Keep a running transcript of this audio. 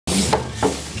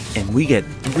We get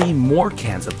 3 more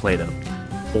cans of Play-Doh: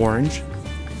 orange,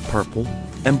 purple,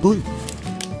 and blue.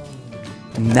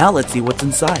 Now let's see what's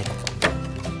inside.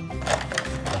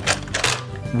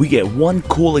 We get 1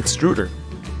 cool extruder.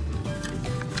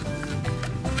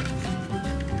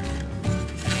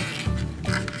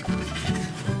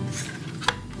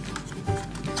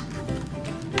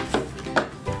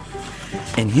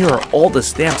 And here are all the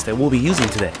stamps that we'll be using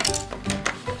today.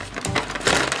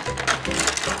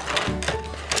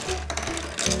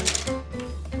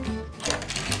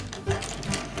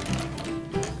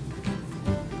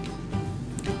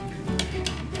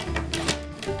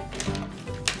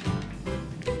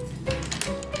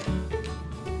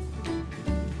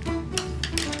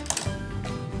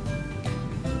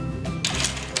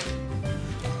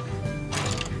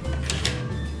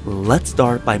 Let's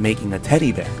start by making a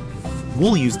teddy bear.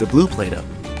 We'll use the blue Play-Doh.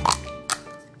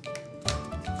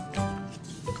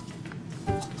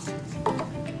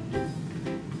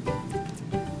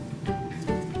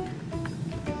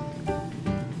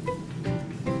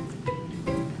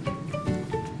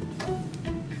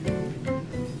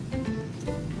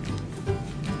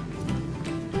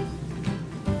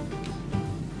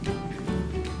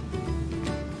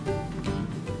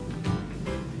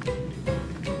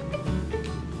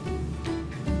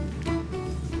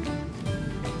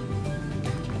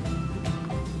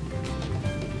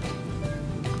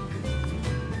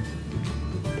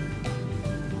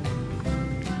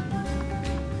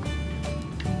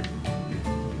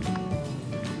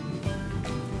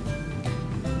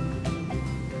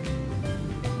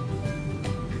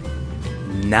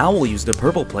 Now we'll use the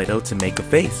purple Play-Doh to make a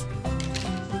face.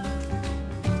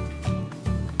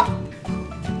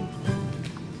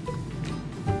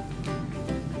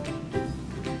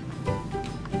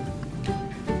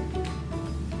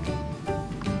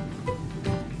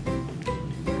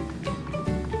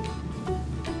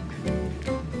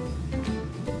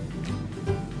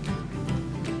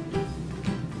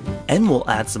 And we'll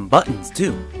add some buttons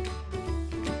too.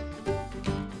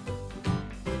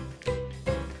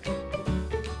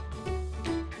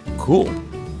 Cool.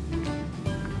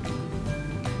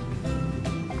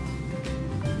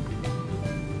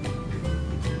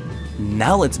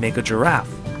 Now let's make a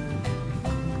giraffe.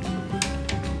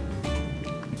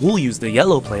 We'll use the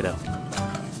yellow Play-Doh.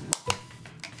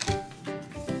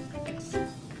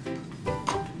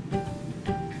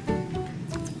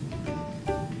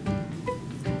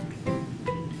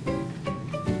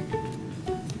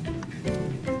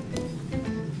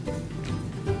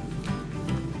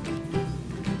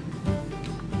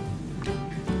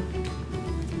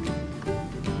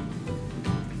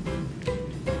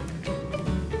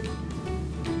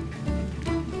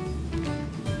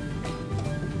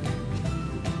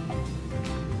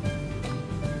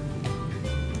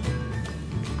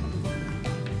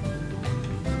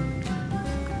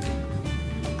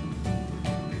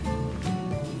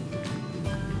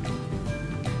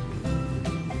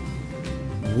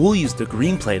 We'll use the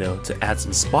green Play-Doh to add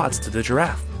some spots to the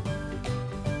giraffe.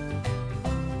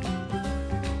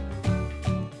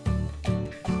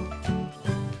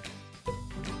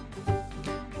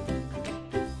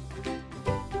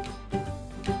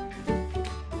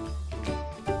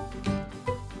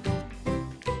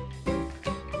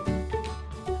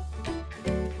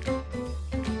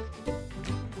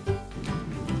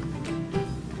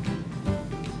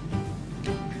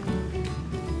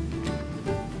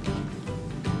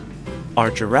 Our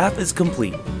giraffe is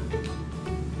complete.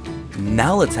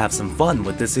 Now let's have some fun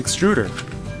with this extruder.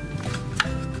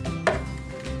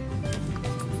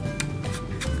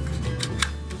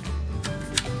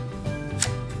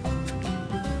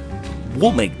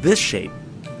 We'll make this shape.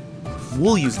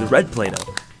 We'll use the red Play-Doh.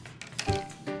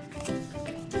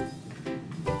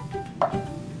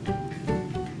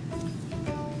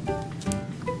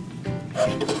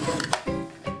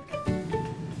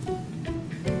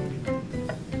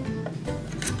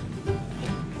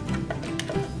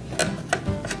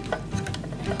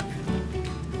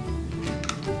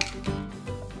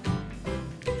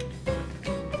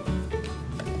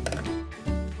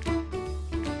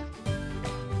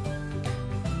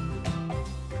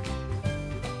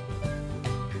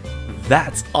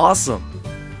 That's awesome!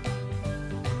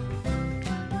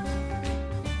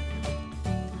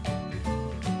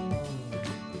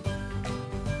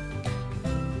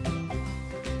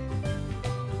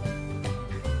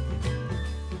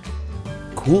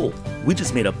 Cool! We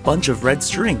just made a bunch of red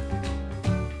string.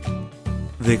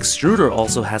 The extruder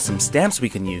also has some stamps we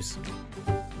can use.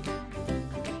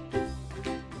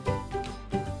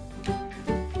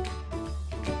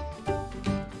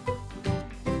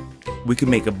 We can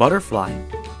make a butterfly,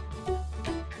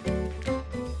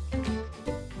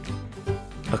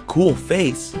 a cool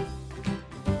face,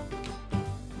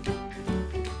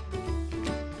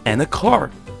 and a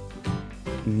car.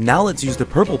 Now let's use the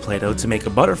purple Play-Doh to make a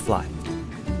butterfly.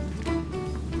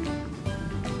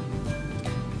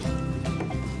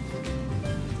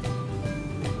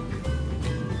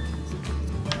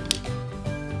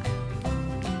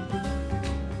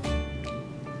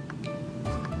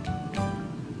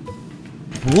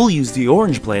 We'll use the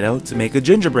orange Play-Doh to make a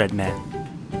gingerbread man.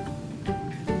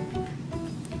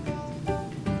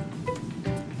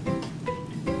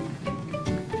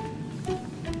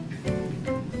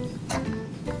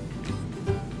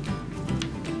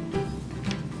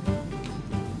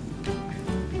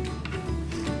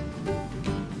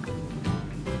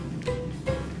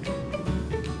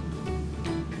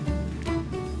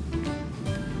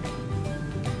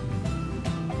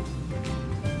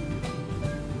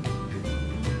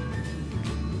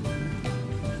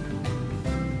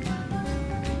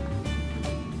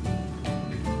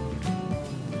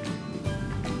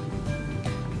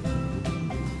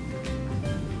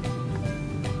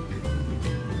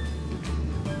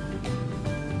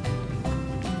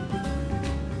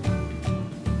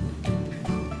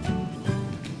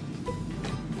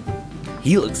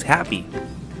 He looks happy.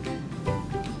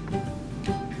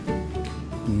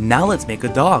 Now let's make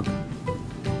a dog.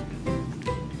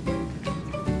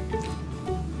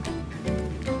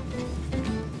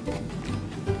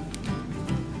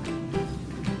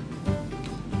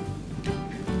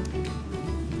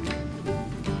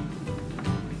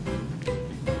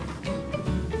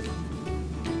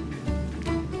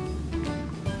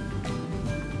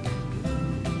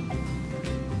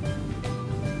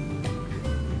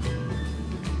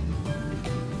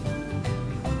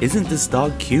 Isn't this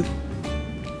dog cute?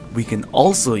 We can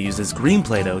also use this green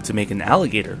Play-Doh to make an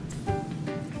alligator.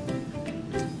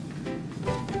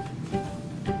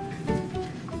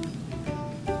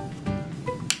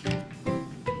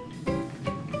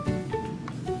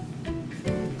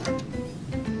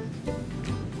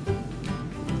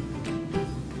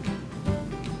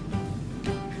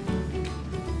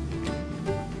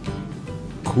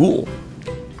 Cool.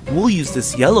 We'll use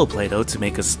this yellow Play-Doh to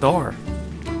make a star.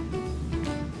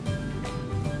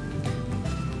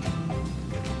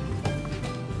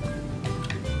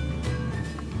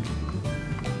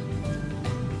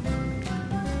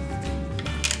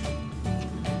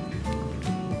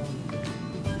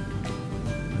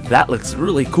 That looks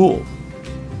really cool.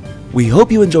 We hope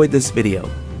you enjoyed this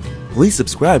video. Please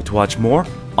subscribe to watch more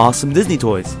awesome Disney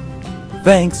toys.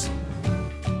 Thanks!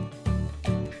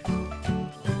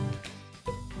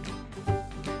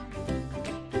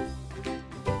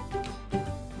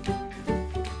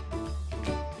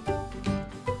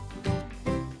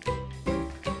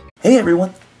 Hey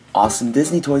everyone! Awesome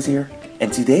Disney Toys here,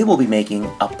 and today we'll be making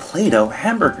a Play-Doh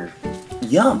hamburger.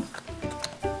 Yum!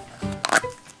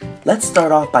 Let's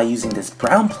start off by using this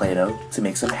brown Play-Doh to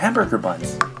make some hamburger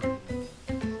buns.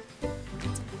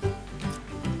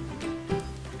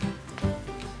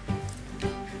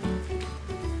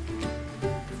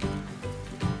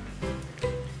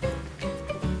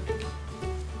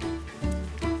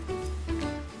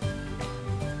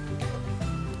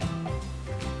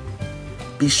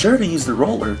 Be sure to use the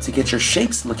roller to get your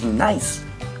shapes looking nice.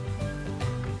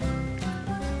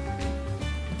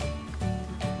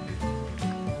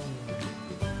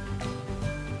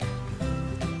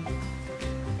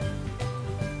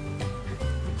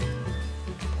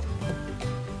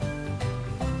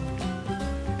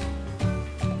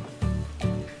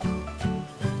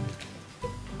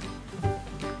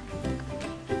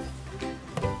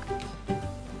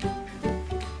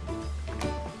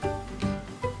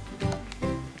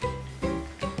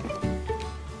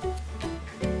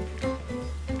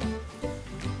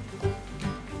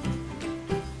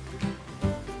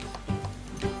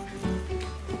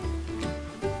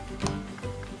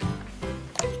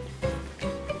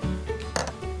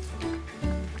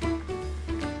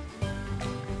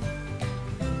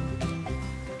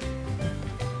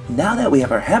 Now that we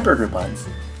have our hamburger buns,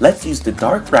 let's use the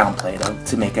dark brown Play-Doh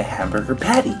to make a hamburger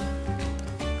patty.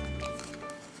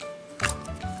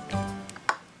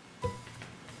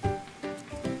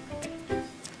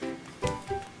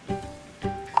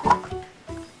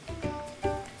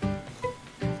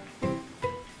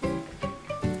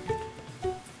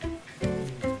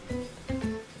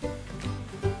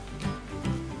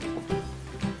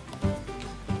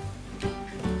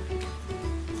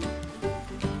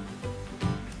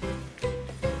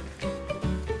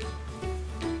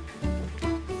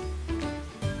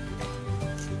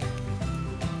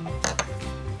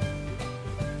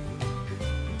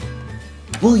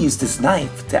 We'll use this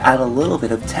knife to add a little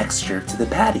bit of texture to the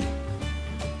patty.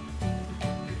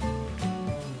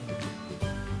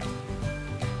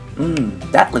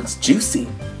 That looks juicy.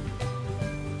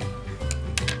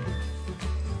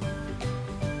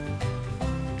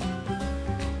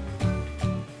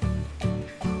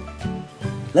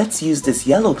 Let's use this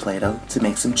yellow Play-Doh to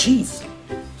make some cheese.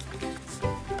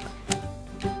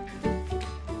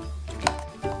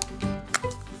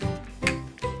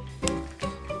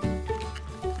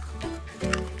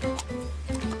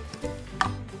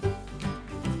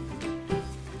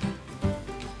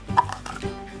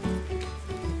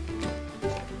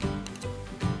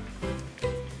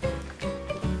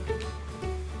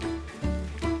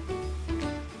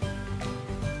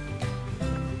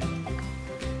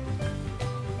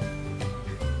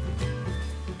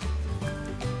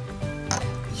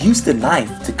 Use the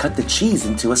knife to cut the cheese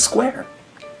into a square.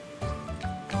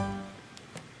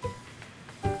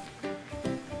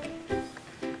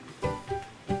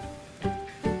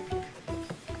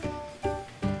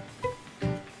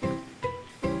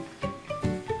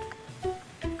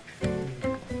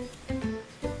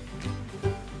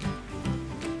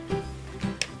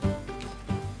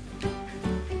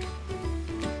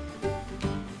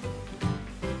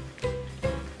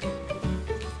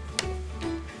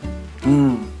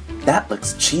 That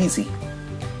looks cheesy.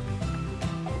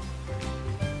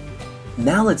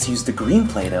 Now let's use the green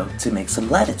Play-Doh to make some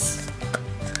lettuce.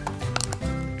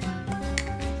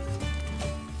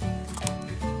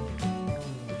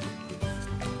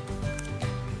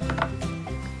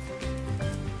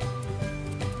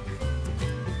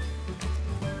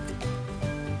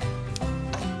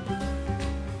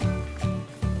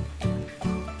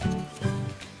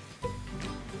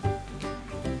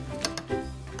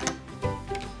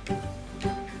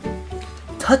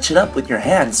 Touch it up with your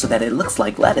hands so that it looks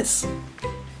like lettuce.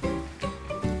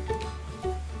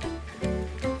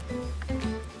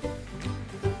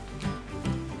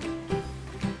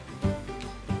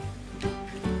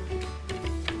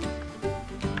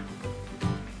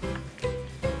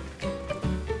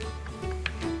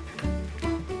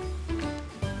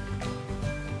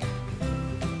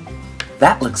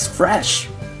 That looks fresh.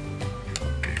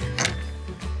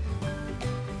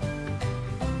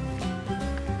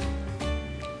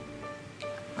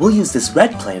 We'll use this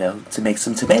red Play-Doh to make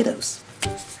some tomatoes.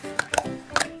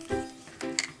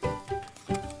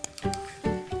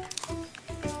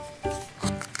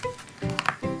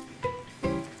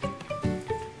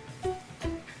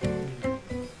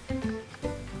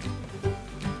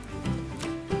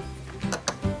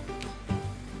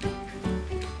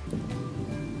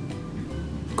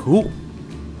 Cool.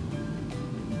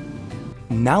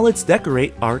 Now let's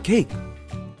decorate our cake.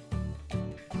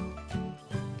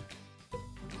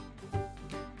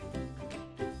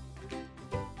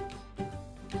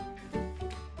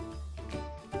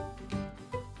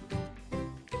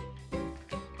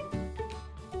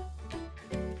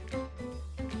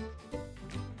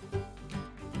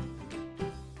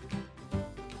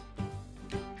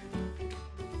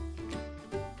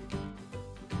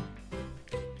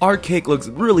 Our cake looks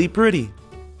really pretty.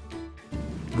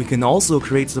 We can also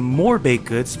create some more baked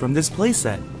goods from this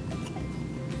playset.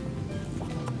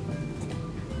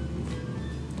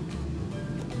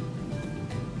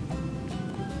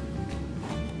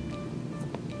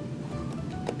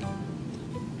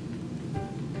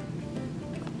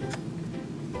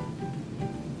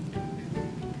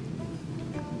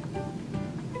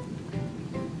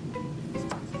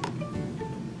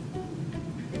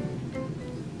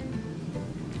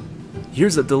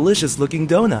 Here's a delicious looking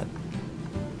donut.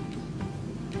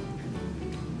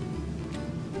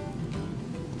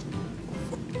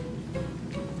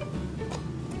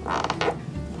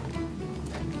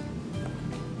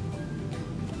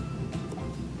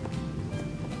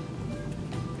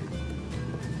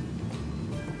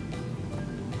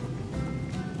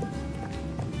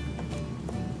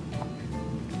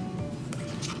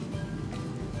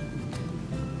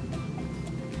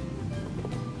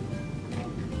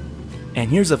 And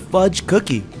here's a fudge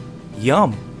cookie.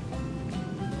 Yum!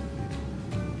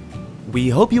 We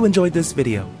hope you enjoyed this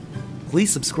video.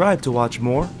 Please subscribe to watch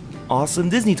more awesome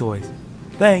Disney toys.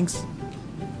 Thanks!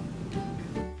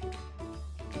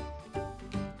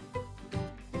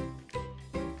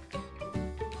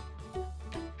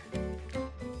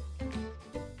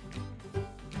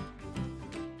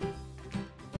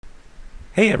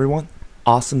 Hey everyone!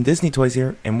 Awesome Disney Toys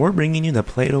here, and we're bringing you the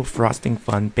Play-Doh Frosting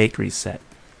Fun Bakery set.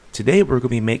 Today we're going to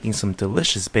be making some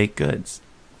delicious baked goods.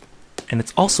 And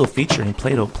it's also featuring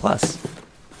Play-Doh Plus.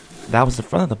 That was the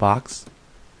front of the box.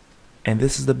 And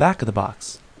this is the back of the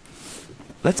box.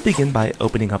 Let's begin by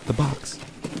opening up the box.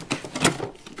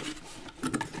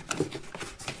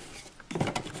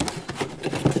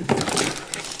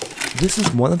 This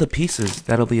is one of the pieces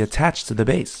that'll be attached to the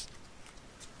base.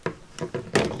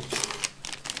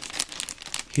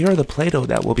 Here are the Play-Doh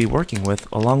that we'll be working with,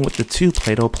 along with the 2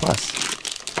 Play-Doh Plus.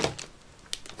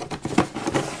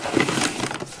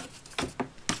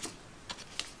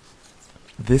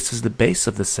 This is the base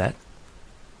of the set.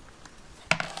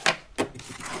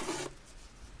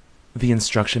 The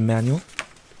instruction manual.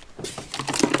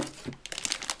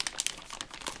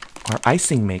 Our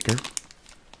icing maker.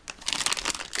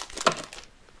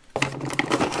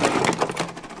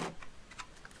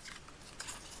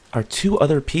 Our 2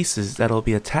 other pieces that'll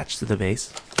be attached to the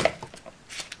base.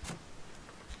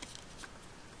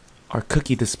 Our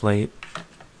cookie display.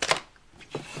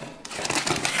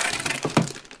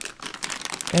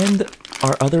 And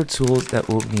our other tools that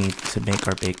we'll need to make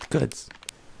our baked goods.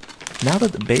 Now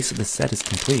that the base of the set is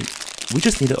complete, we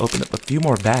just need to open up a few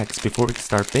more bags before we can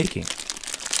start baking.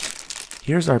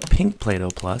 Here's our pink Play-Doh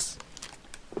Plus.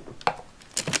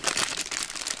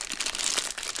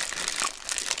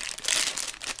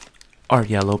 Our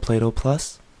yellow Play-Doh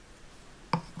Plus.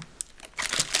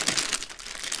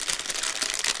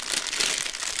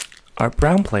 Our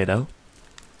brown Play-Doh.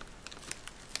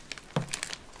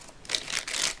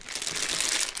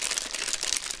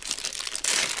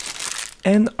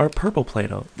 And our purple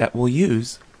Play-Doh that we'll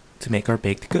use to make our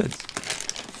baked goods.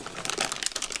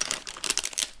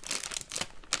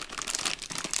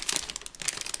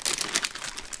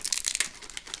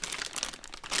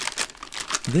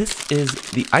 This is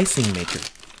the icing maker.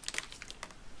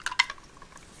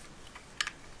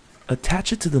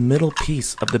 Attach it to the middle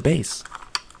piece of the base.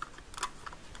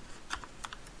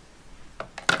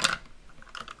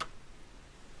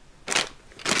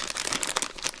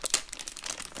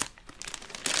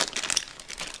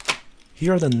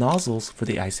 Here are the nozzles for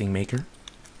the icing maker.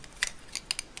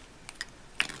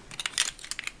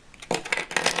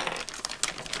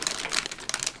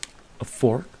 A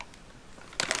fork.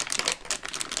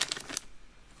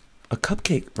 A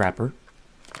cupcake wrapper.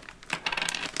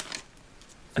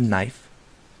 A knife.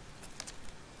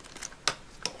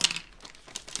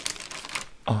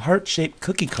 A heart-shaped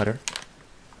cookie cutter.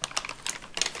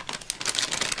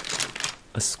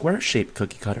 A square-shaped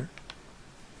cookie cutter.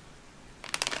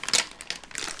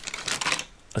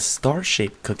 A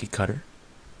star-shaped cookie cutter.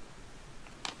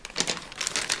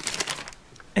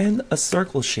 And a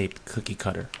circle-shaped cookie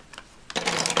cutter.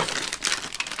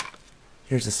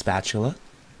 Here's a spatula.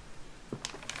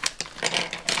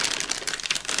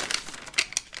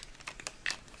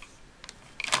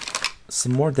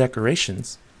 Some more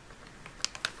decorations.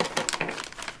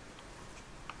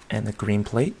 And a green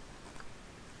plate.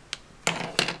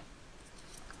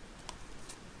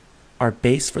 Our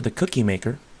base for the cookie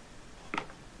maker.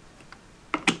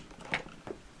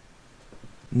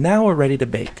 Now we're ready to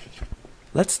bake.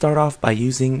 Let's start off by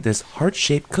using this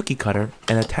heart-shaped cookie cutter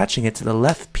and attaching it to the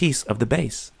left piece of the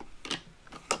base.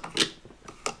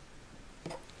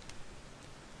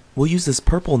 We'll use this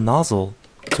purple nozzle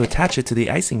to attach it to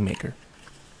the icing maker.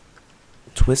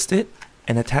 Twist it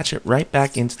and attach it right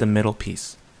back into the middle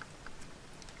piece.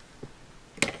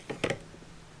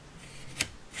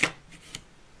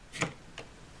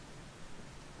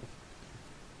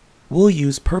 We'll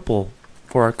use purple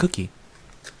for our cookie.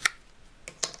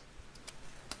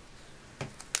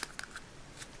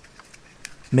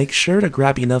 Make sure to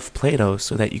grab enough Play-Doh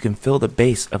so that you can fill the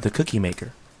base of the cookie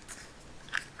maker.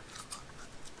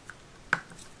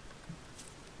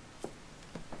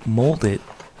 Mold it.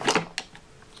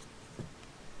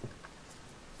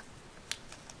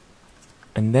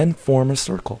 And then form a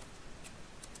circle.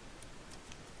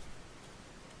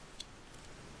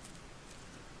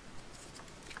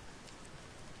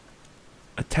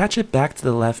 Attach it back to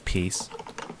the left piece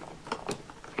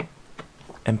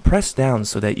and press down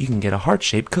so that you can get a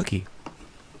heart-shaped cookie.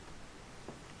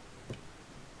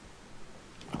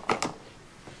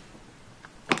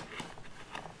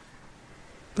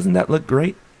 Doesn't that look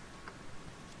great?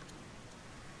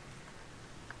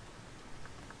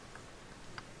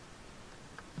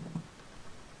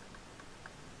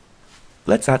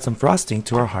 Let's add some frosting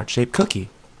to our heart-shaped cookie.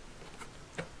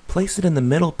 Place it in the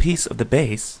middle piece of the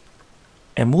base,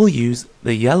 and we'll use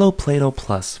the yellow Play-Doh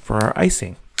Plus for our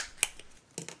icing.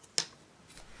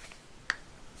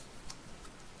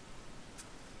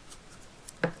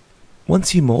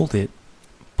 Once you mold it,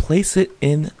 place it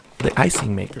in the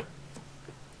icing maker.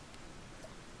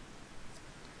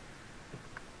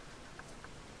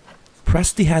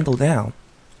 Press the handle down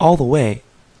all the way,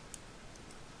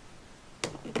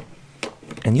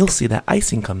 and you'll see that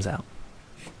icing comes out.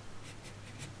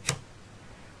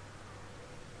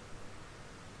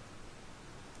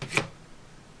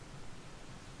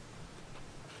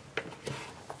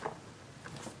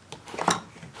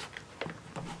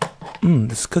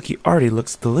 This cookie already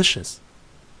looks delicious.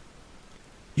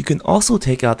 You can also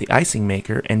take out the icing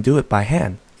maker and do it by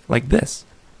hand, like this.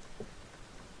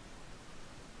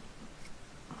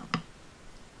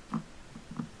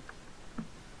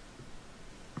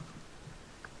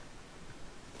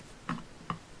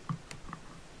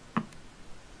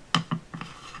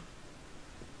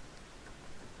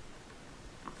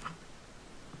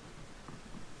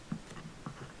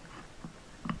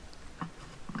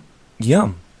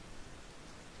 Yum!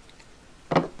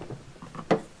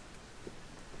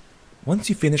 Once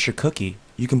you finish your cookie,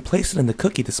 you can place it in the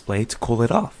cookie display to cool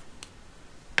it off.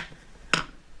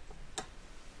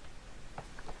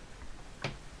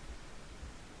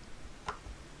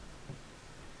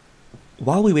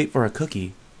 While we wait for our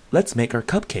cookie, let's make our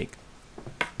cupcake.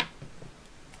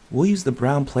 We'll use the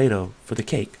brown Play-Doh for the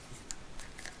cake.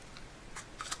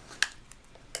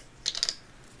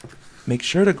 Make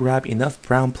sure to grab enough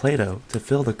brown Play-Doh to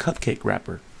fill the cupcake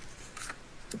wrapper.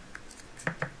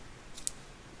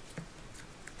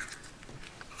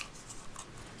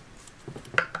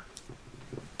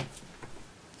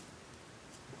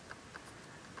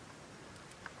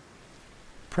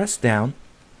 Press down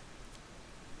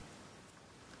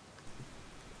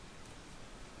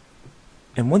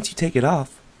and once you take it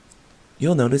off,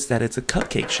 you'll notice that it's a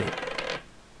cupcake shape.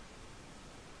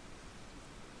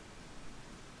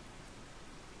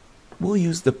 We'll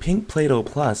use the pink Play-Doh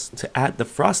Plus to add the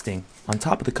frosting on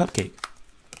top of the cupcake.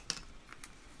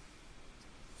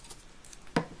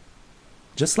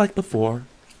 Just like before,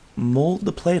 mold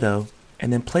the Play-Doh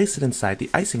and then place it inside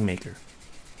the icing maker.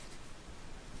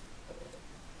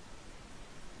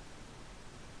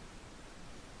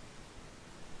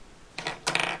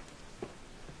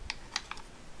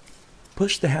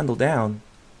 Push the handle down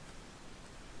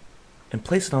and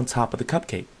place it on top of the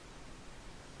cupcake.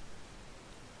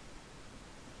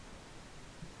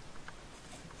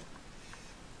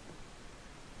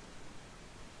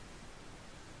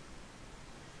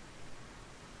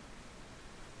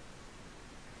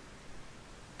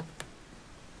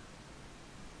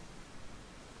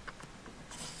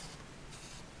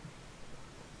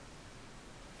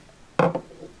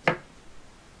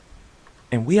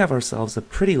 And we have ourselves a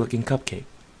pretty looking cupcake.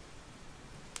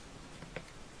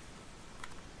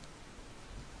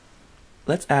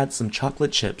 Let's add some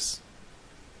chocolate chips.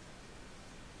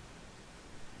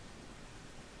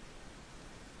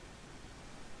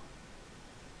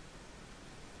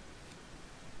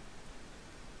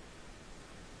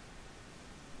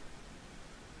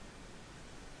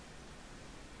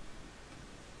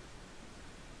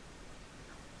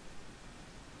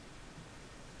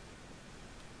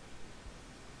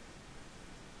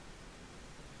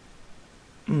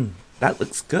 That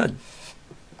looks good.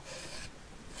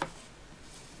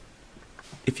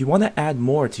 If you want to add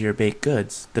more to your baked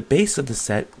goods, the base of the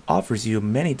set offers you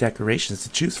many decorations to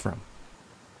choose from.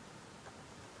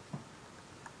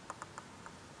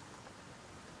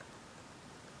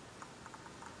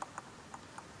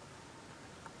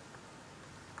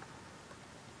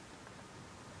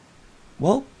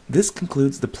 Well, this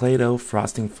concludes the Play-Doh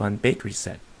Frosting Fun Bakery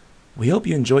set. We hope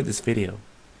you enjoyed this video.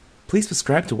 Please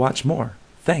subscribe to watch more.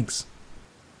 Thanks!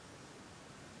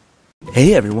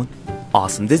 Hey everyone!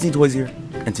 Awesome Disney Toys here,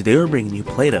 and today we're bringing you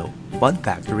Play-Doh Fun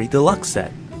Factory Deluxe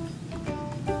Set.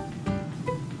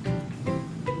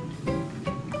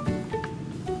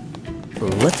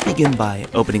 Let's begin by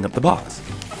opening up the box.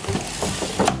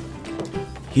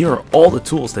 Here are all the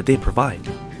tools that they provide.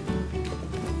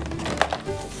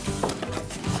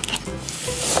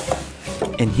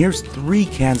 And here's 3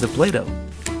 cans of Play-Doh,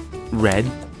 red,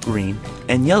 green,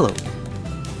 and yellow.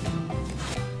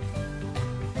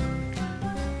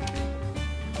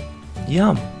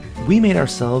 Yum! We made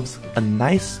ourselves a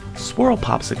nice swirl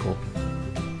popsicle.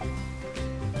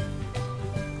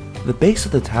 The base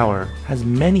of the tower has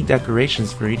many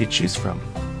decorations for you to choose from.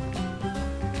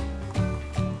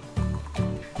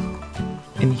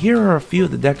 And here are a few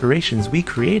of the decorations we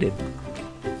created.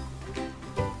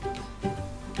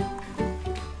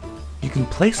 You can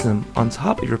place them on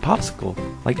top of your popsicle,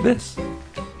 like this.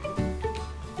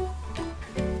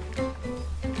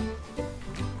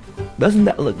 Doesn't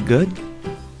that look good?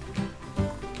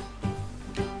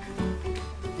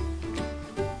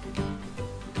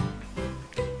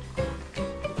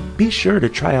 Be sure to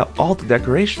try out all the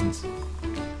decorations.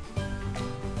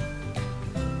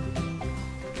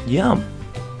 Yum!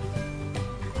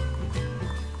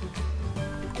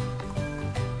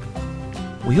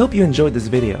 We hope you enjoyed this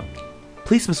video.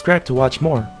 Please subscribe to watch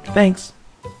more. Thanks!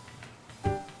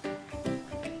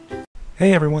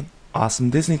 Hey everyone! Awesome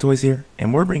Disney Toys here,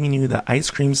 and we're bringing you the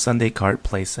Ice Cream Sundae Cart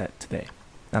playset today.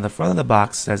 Now the front of the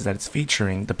box says that it's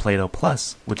featuring the Play-Doh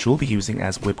Plus, which we'll be using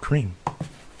as whipped cream.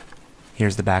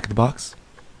 Here's the back of the box.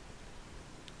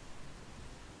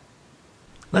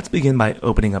 Let's begin by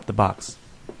opening up the box.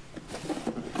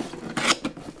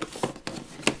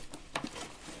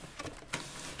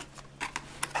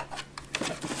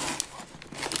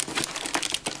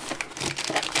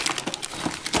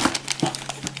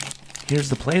 Here's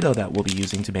the Play-Doh that we'll be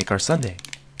using to make our sundae.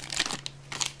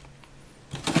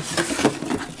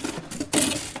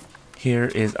 Here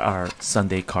is our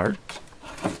sundae cart.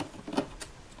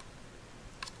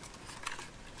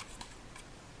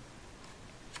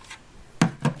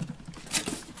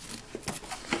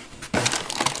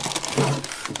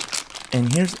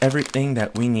 And here's everything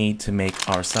that we need to make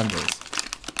our sundaes.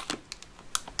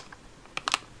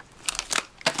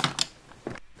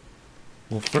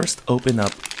 We'll first open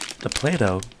up the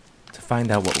Play-Doh to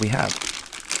find out what we have.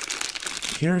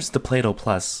 Here's the Play-Doh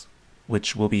Plus,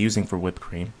 which we'll be using for whipped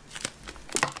cream.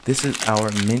 This is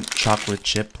our mint chocolate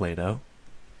chip Play-Doh.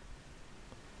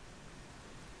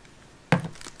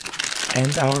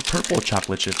 And our purple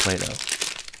chocolate chip Play-Doh.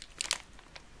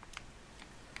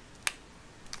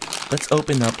 Let's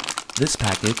open up this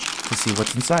package to see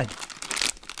what's inside.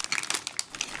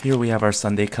 Here we have our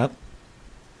sundae cup,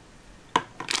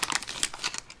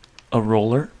 a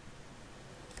roller,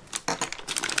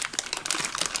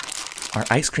 our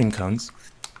ice cream cones,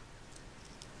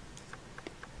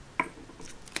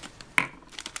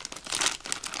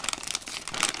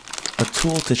 a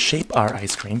tool to shape our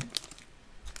ice cream,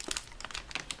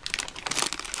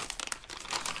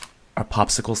 our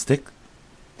popsicle stick,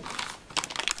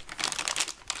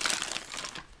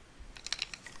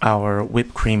 our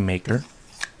whipped cream maker,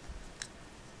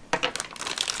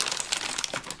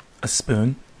 a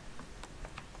spoon,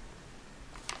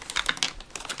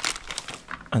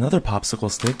 another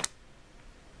popsicle stick,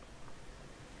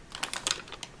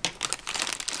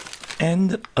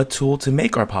 and a tool to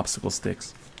make our popsicle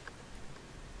sticks.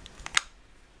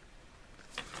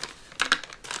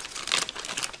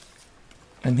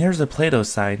 And here's the Play-Doh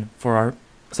side for our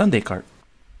sundae cart.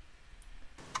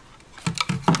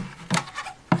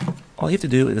 All you have to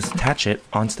do is attach it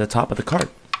onto the top of the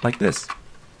cart, like this.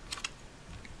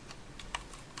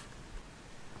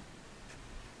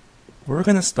 We're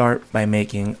going to start by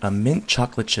making a mint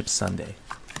chocolate chip sundae.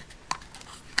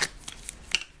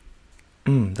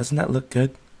 Doesn't that look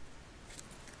good?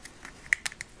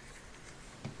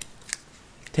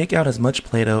 Take out as much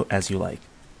Play-Doh as you like.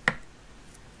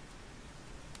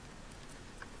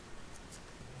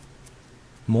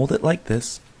 Mold it like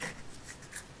this.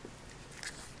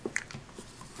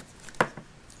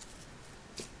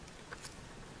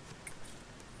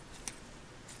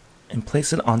 And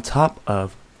place it on top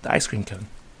of the ice cream cone.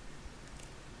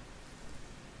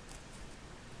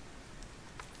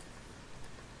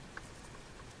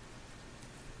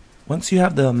 Once you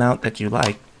have the amount that you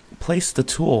like, place the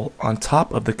tool on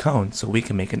top of the cone so we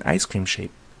can make an ice cream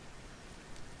shape.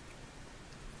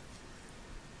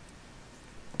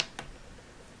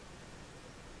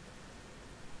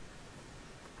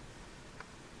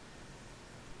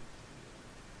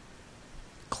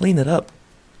 Clean it up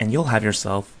and you'll have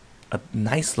yourself a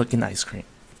nice looking ice cream.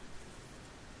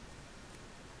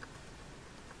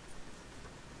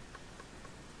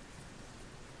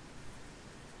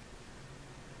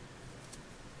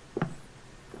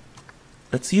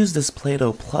 Let's use this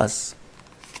Play-Doh Plus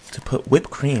to put whipped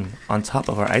cream on top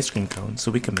of our ice cream cone so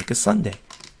we can make a sundae.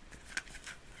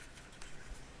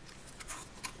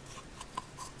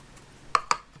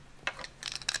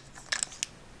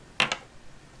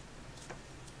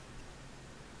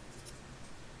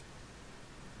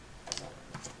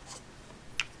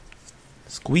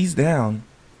 Squeeze down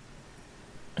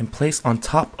and place on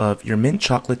top of your mint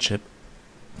chocolate chip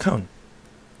cone.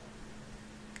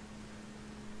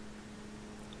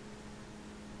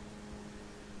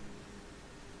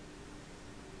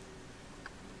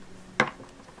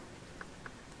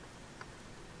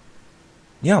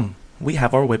 Yum! We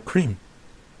have our whipped cream.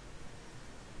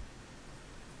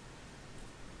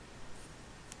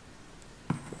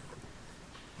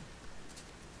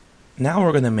 Now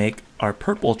we're going to make our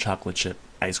purple chocolate chip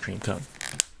ice cream cone.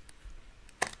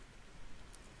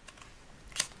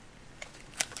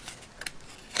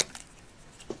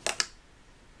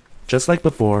 Just like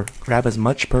before, grab as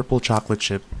much purple chocolate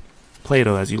chip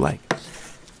Play-Doh as you like.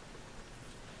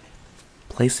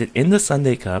 Place it in the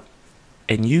sundae cup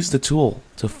and use the tool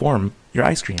to form your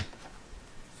ice cream.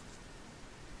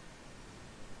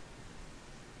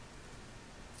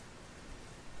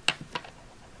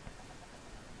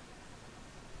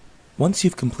 Once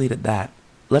you've completed that,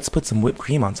 let's put some whipped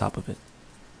cream on top of it.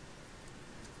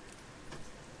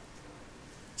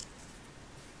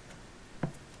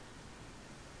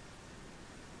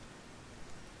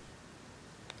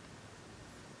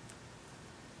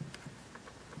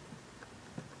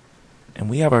 And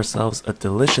we have ourselves a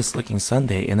delicious looking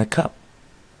sundae in a cup.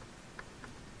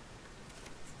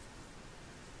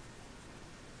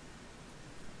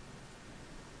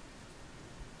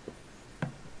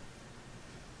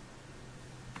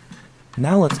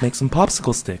 Now let's make some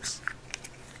popsicle sticks.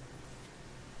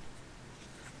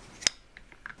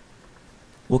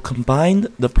 We'll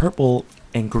combine the purple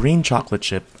and green chocolate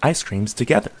chip ice creams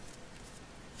together.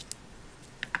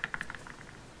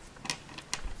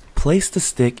 Place the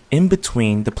stick in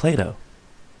between the Play-Doh.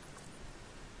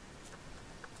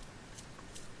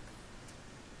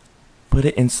 Put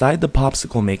it inside the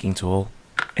popsicle making tool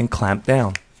and clamp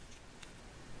down.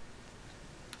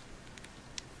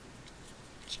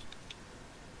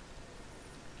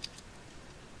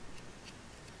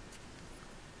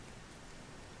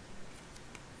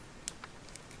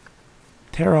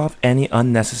 Tear off any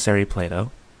unnecessary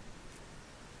Play-Doh.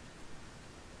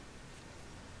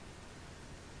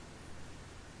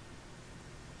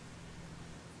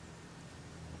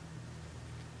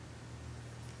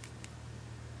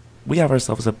 We have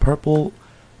ourselves a purple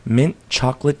mint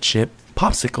chocolate chip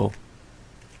popsicle.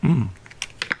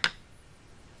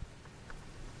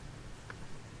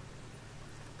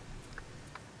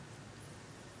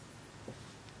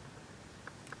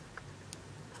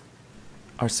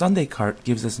 Our sundae cart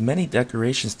gives us many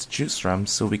decorations to choose from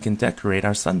so we can decorate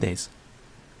our sundaes.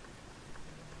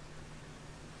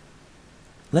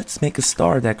 Let's make a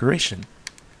star decoration.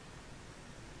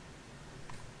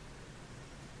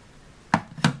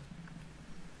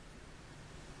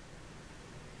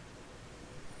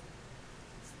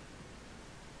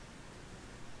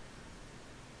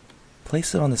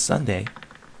 Place it on the sundae,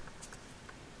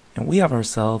 and we have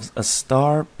ourselves a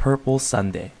star purple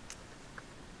sundae.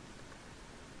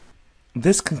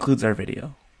 This concludes our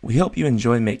video. We hope you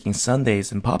enjoy making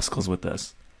sundaes and popsicles with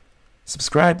us.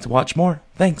 Subscribe to watch more.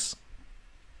 Thanks!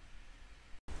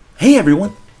 Hey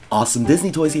everyone! Awesome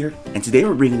Disney Toys here, and today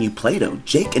we're bringing you Play-Doh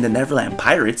Jake and the Neverland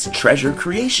Pirates Treasure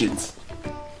Creations.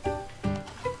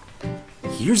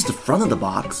 Here's the front of the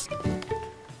box.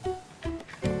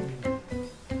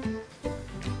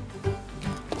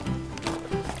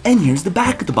 And here's the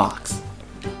back of the box.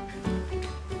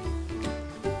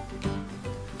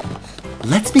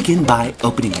 Let's begin by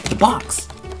opening up the box.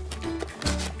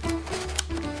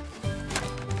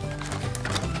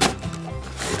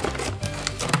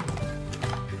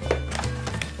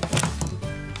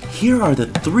 Here are the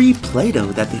 3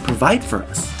 Play-Doh that they provide for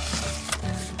us.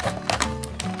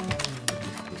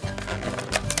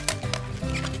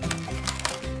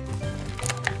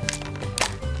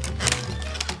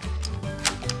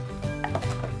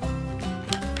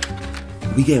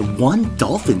 We get 1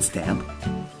 dolphin stamp,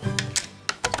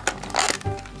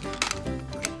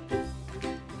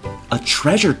 a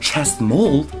treasure chest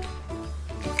mold,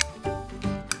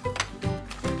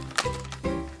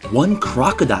 1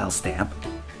 crocodile stamp,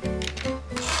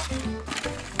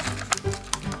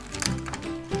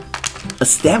 a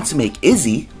stamp to make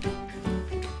Izzy,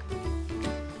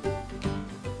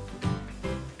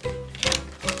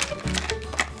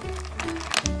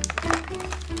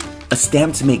 a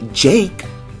stamp to make Jake,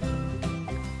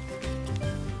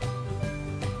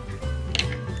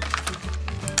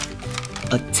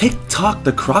 a Tick-Tock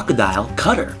the Crocodile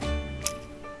cutter,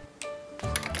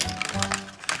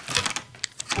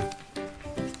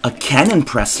 a cannon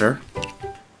presser,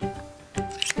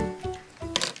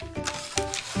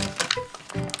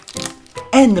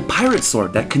 and the pirate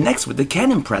sword that connects with the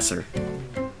cannon presser.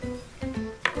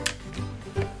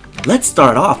 Let's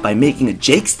start off by making a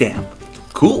Jake stamp.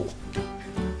 Cool!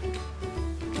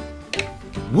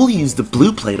 We'll use the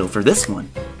blue Play-Doh for this one.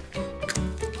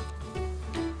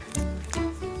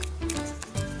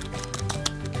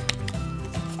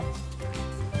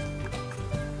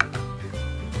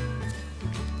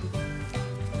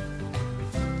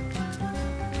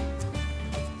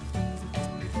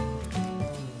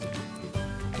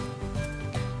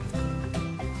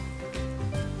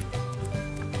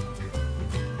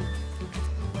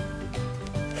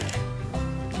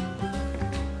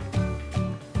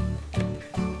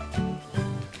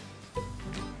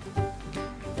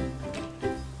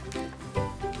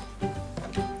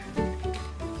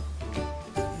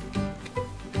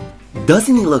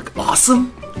 Doesn't he look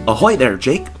awesome? Ahoy there,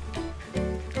 Jake!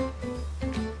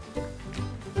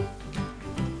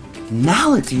 Now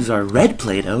let's use our red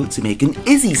Play-Doh to make an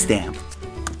Izzy stamp.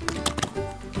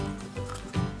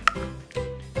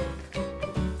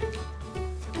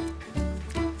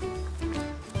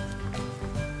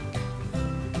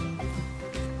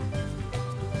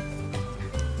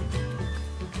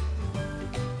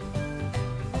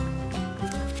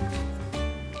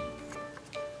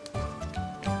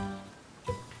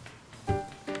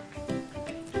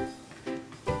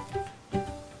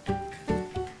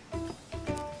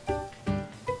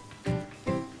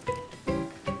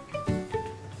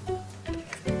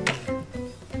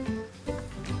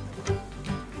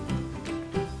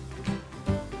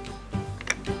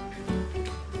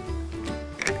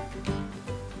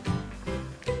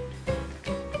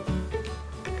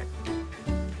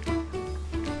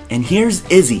 And here's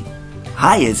Izzy.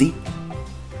 Hi, Izzy.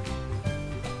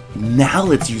 Now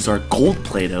let's use our gold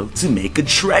Play-Doh to make a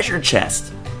treasure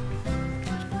chest.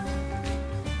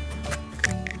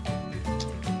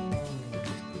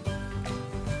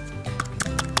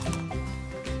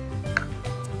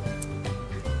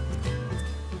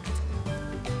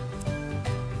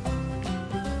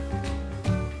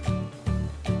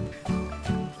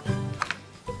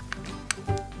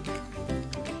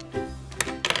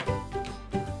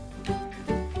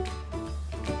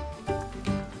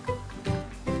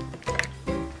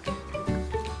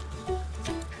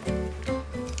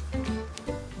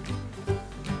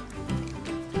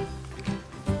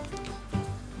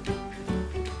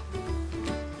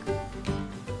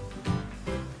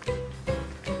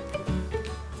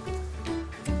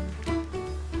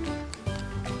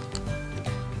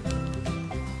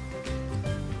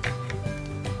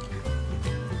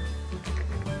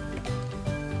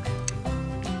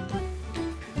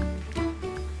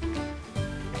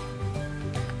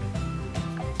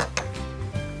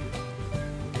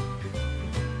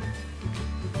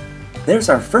 There's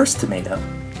our first tomato.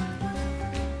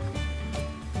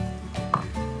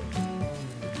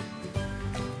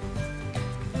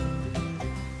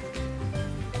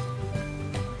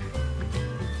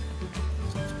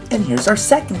 And here's our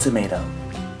second tomato.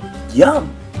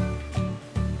 Yum!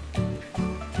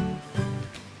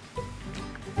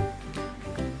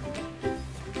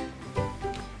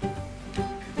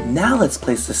 Now let's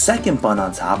place the second bun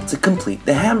on top to complete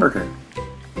the hamburger.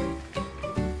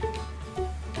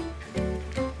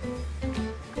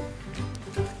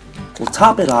 We'll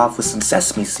top it off with some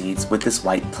sesame seeds with this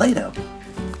white Play-Doh.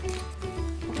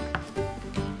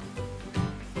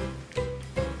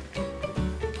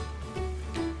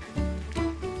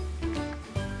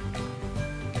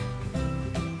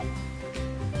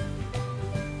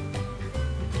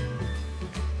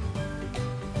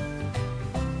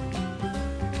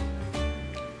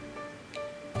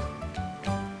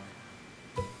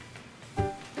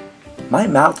 My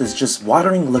mouth is just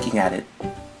watering looking at it.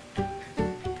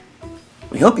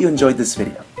 We hope you enjoyed this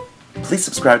video. Please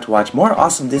subscribe to watch more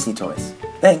awesome Disney toys.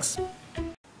 Thanks!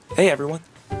 Hey everyone,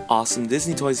 Awesome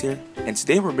Disney Toys here, and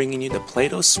today we're bringing you the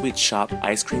Play-Doh Sweet Shop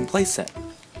Ice Cream Playset.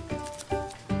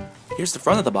 Here's the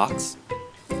front of the box,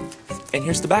 and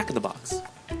here's the back of the box.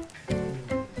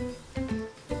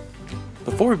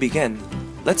 Before we begin,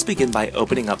 let's begin by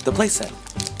opening up the playset.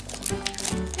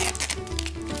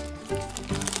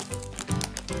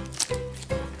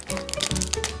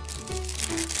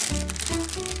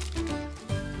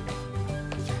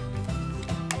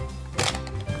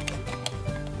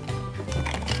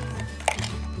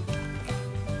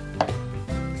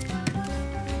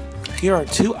 Here are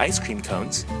 2 ice cream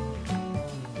cones.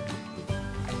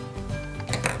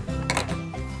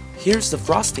 Here's the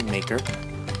frosting maker.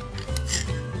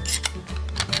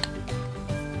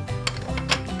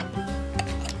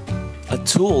 A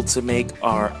tool to make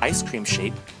our ice cream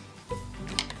shape.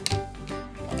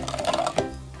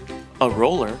 A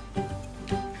roller.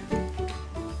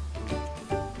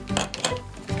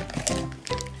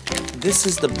 This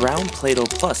is the brown Play-Doh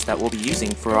Plus that we'll be using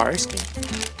for our ice cream.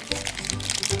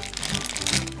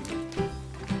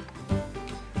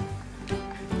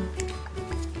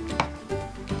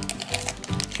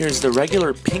 Here's the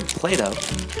regular pink Play-Doh.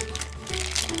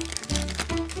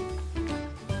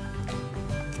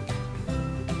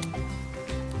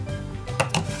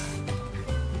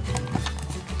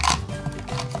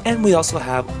 And we also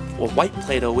have a white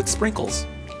Play-Doh with sprinkles.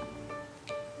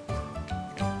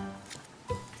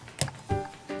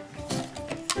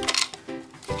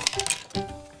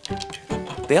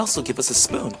 They also give us a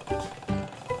spoon.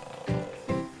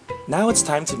 Now it's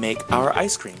time to make our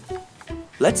ice cream.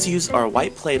 Let's use our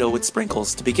white Play-Doh with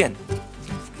sprinkles to begin.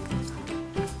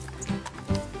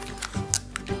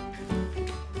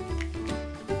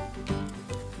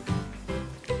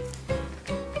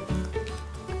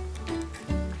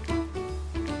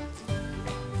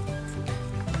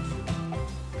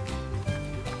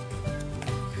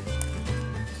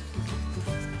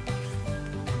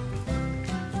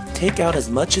 Take out as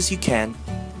much as you can,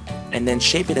 and then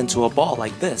shape it into a ball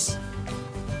like this.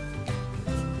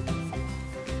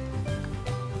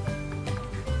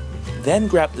 Then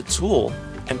grab the tool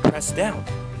and press down.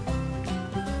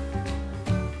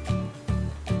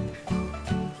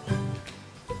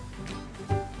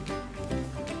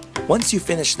 Once you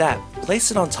finish that, place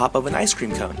it on top of an ice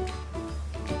cream cone.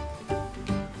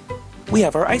 We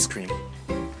have our ice cream.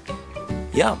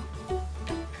 Yum!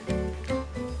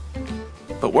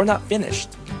 But we're not finished.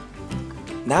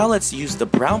 Now let's use the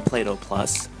brown Play-Doh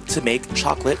Plus to make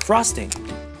chocolate frosting.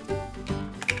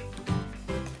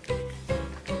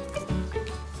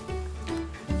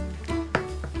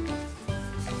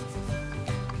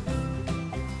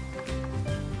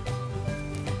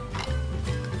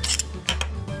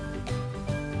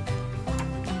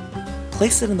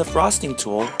 Place it in the frosting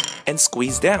tool and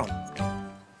squeeze down.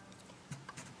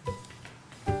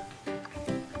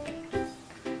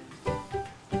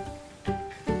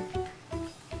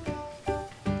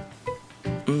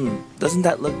 Doesn't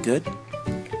that look good?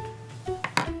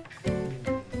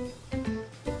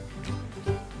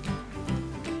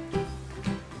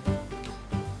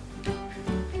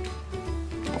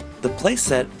 The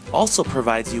playset also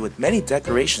provides you with many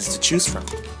decorations to choose from.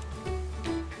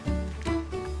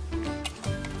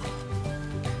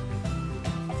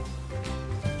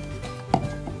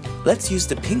 Let's use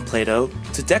the pink Play-Doh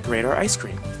to decorate our ice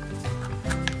cream.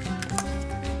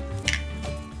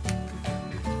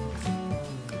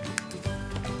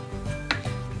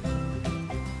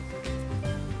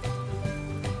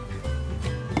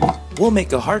 We'll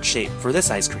make a heart shape for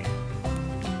this ice cream.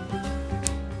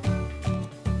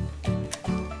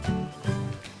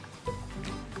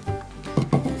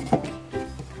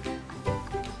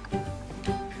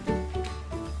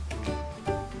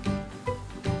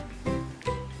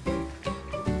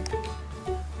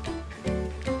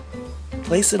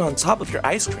 Place it on top of your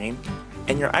ice cream,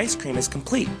 and your ice cream is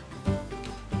complete.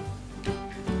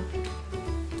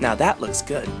 Now that looks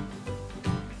good.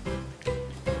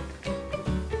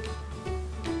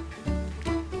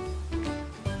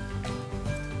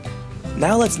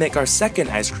 Now let's make our second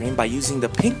ice cream by using the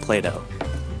pink Play-Doh.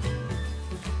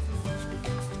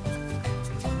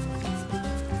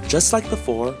 Just like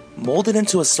before, mold it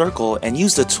into a circle and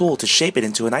use the tool to shape it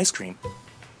into an ice cream.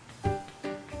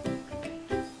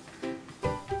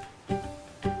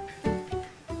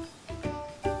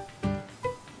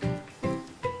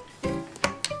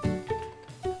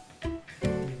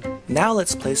 Now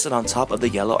let's place it on top of the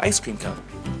yellow ice cream cone.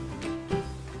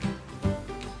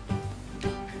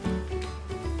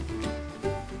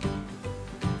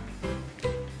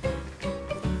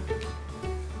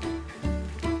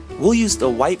 We'll use the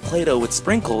white Play-Doh with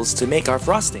sprinkles to make our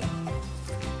frosting.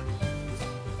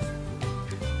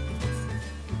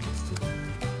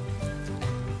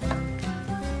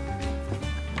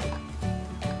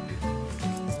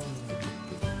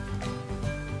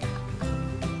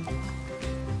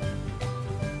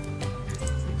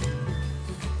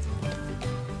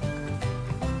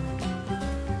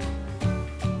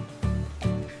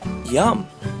 Yum!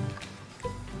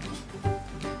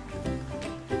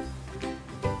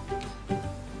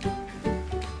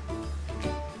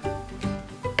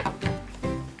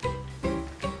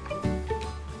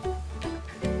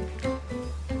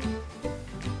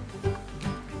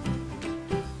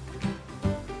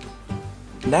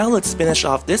 Now let's finish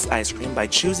off this ice cream by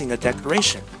choosing a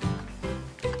decoration.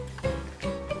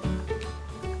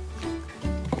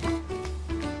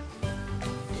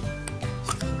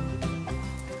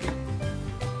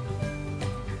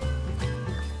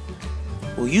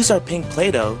 We'll use our pink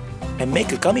Play-Doh and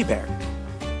make a gummy bear.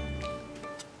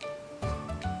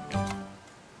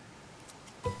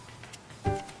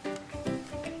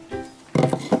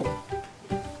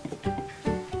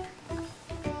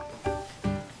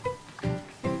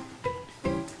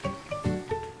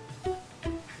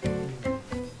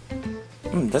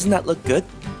 Doesn't that look good?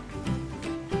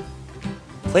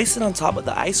 Place it on top of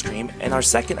the ice cream, and our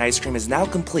second ice cream is now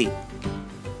complete.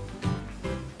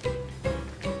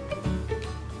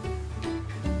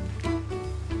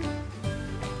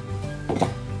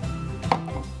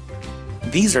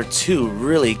 These are two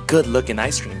really good looking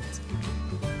ice creams.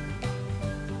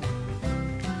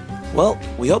 Well,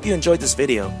 we hope you enjoyed this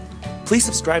video. Please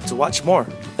subscribe to watch more.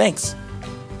 Thanks!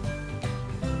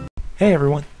 Hey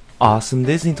everyone, Awesome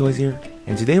Disney Toys here,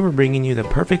 and today we're bringing you the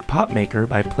Perfect Pop Maker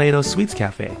by Play-Doh Sweets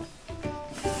Cafe.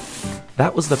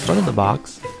 That was the front of the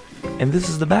box, and this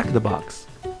is the back of the box.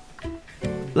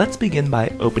 Let's begin by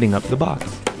opening up the box.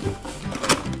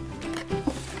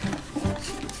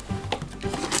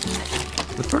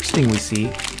 The first thing we see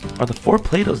are the 4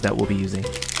 Play-Dohs that we'll be using.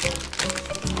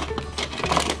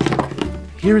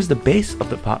 Here is the base of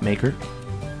the pop maker.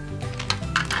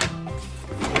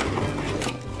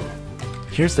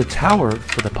 Here's the tower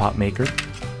for the pop maker.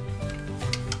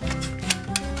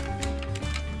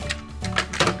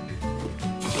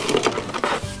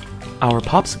 Our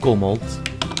popsicle molds.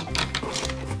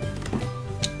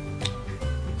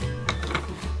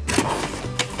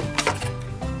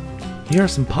 Here are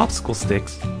some popsicle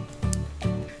sticks.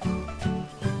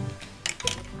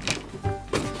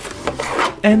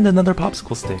 And another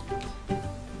popsicle stick.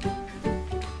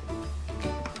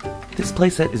 This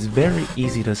playset is very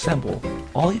easy to assemble.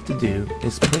 All you have to do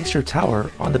is place your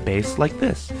tower on the base like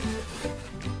this.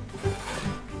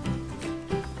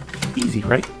 Easy,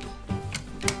 right?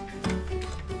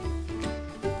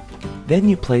 Then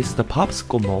you place the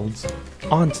popsicle molds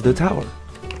onto the tower.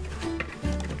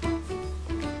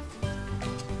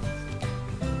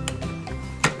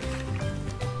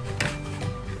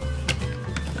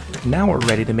 Now we're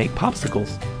ready to make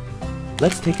popsicles.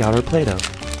 Let's take out our Play-Doh.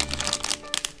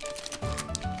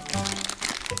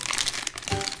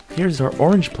 Here's our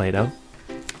orange Play-Doh,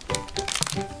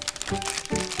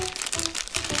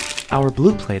 our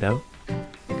blue Play-Doh,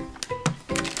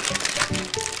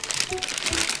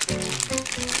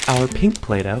 our pink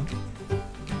Play-Doh,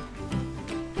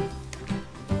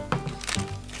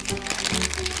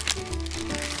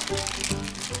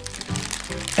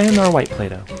 and our white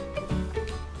Play-Doh.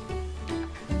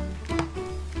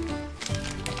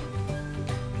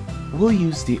 We'll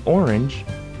use the orange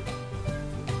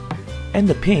and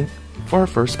the pink for our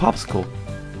first popsicle.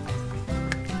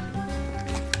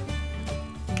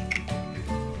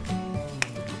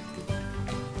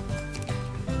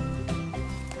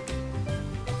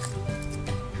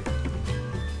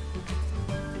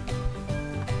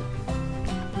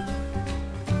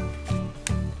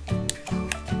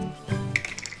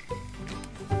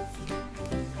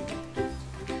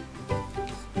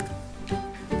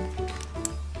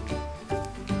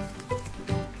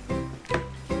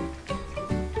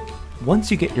 Once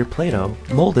you get your Play-Doh,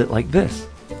 mold it like this.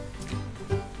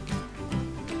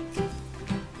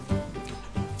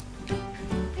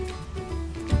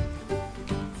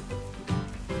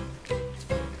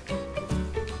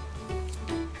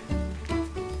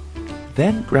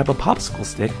 Then grab a popsicle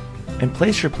stick and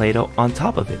place your Play-Doh on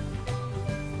top of it.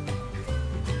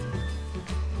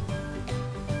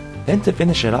 Then to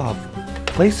finish it off,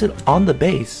 place it on the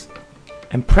base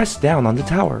and press down on the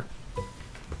tower.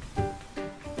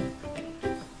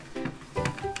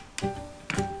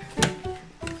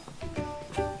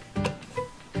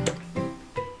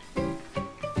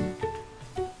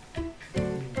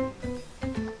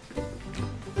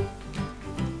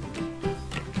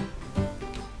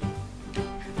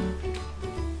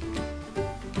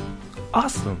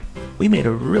 Awesome! We made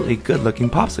a really good looking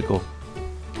popsicle.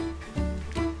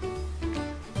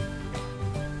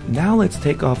 Now let's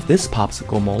take off this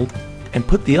popsicle mold and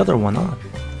put the other one on.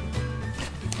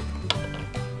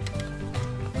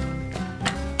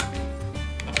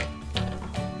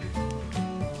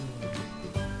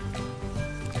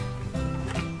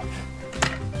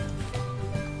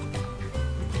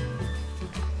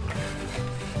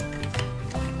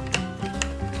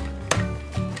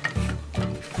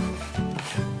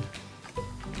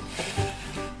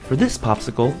 For this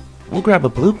popsicle, we'll grab a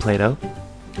blue Play-Doh,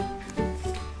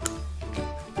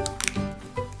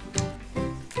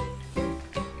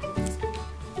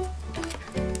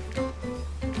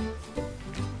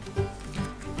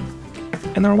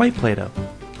 and our white Play-Doh.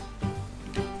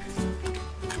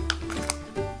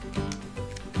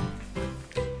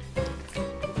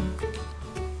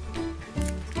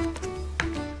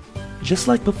 Just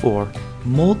like before,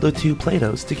 mold the two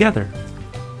Play-Dohs together.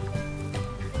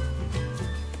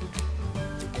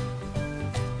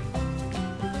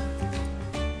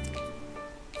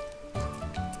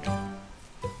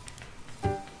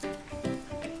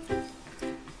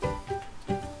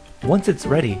 Once it's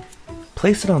ready,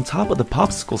 place it on top of the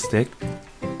popsicle stick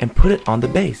and put it on the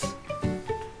base.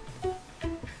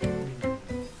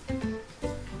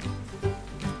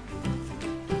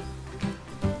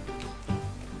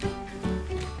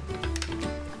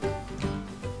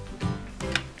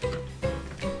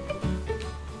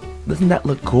 Doesn't that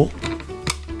look cool?